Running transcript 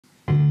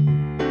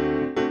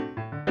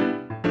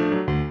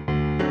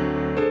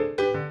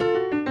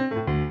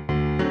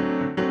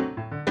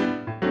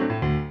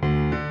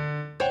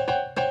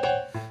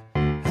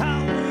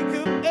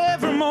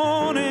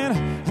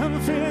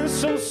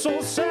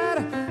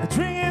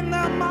drinking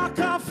up my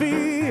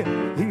coffee,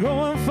 and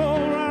going for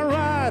a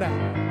ride.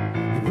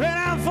 You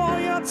ready for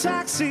your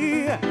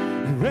taxi?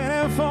 You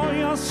ready for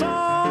your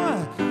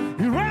song?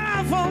 You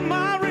ready for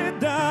my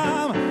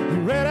rhythm?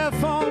 You ready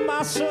for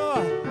my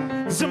soul?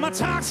 So my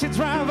taxi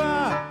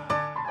driver,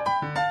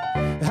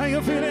 are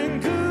you feeling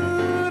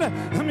good?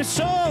 I'm your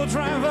soul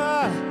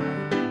driver.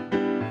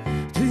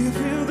 Do you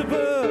feel the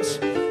buzz?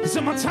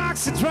 So my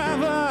taxi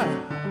driver,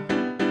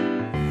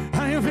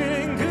 are you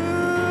feeling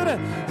good?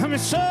 I'm your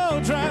soul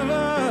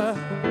driver.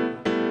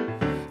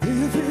 Do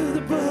you feel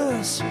the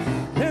buzz?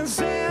 Let's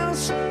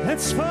dance,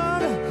 let's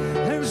fun,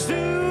 let's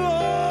do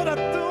all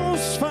that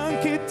those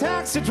funky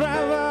taxi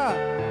driver.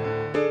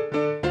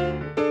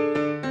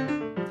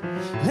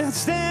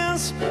 Let's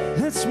dance,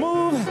 let's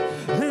move,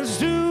 let's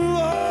do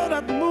all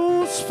that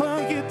moves,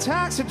 funky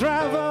taxi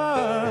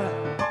driver.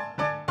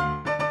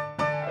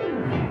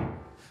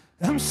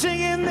 I'm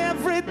singing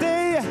every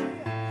day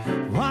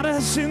what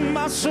is in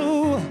my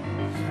soul,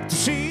 to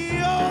see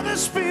all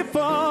these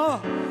people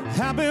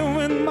happy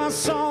with my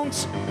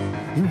songs.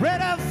 You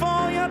ready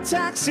for your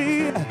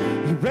taxi?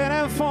 You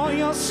ready for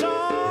your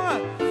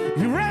song?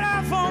 You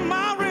ready for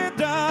my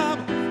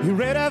rhythm? You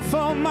ready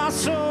for my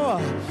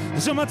soul?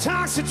 So my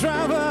taxi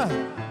driver,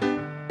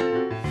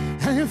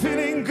 are you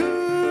feeling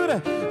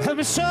good? I'm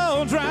your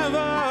soul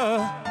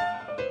driver.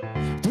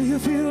 Do you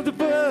feel the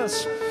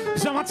buzz?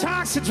 So my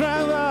taxi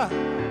driver,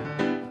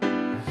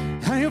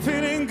 are you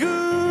feeling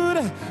good?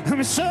 I'm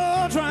your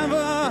soul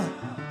driver.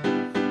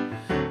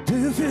 Do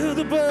you feel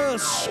the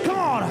buzz? Come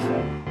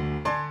on.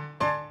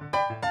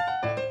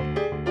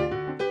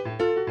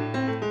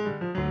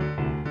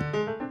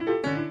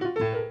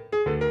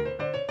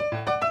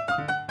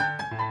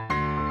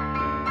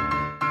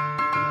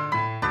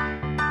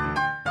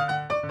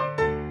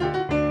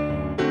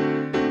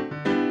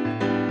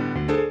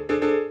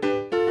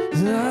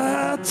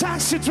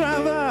 Taxi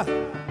driver,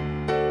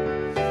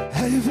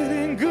 are you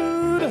feeling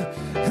good?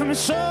 I'm your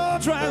soul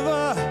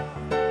driver.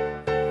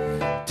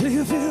 Do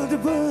you feel the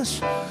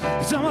buzz?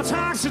 I'm a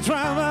taxi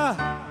driver.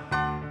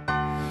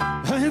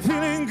 Are you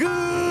feeling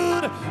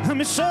good? I'm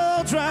your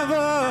soul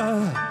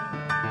driver.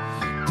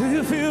 Do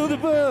you feel the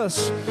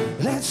buzz?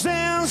 Let's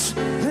dance,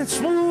 let's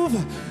move,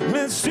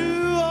 let's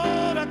do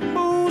all that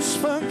moves,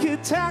 funky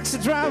taxi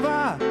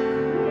driver.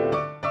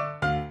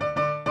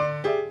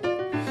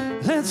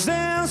 Let's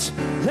dance,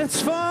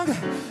 let's funk,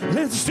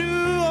 let's do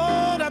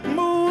all that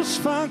moves,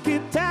 funky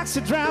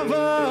taxi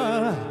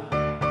driver.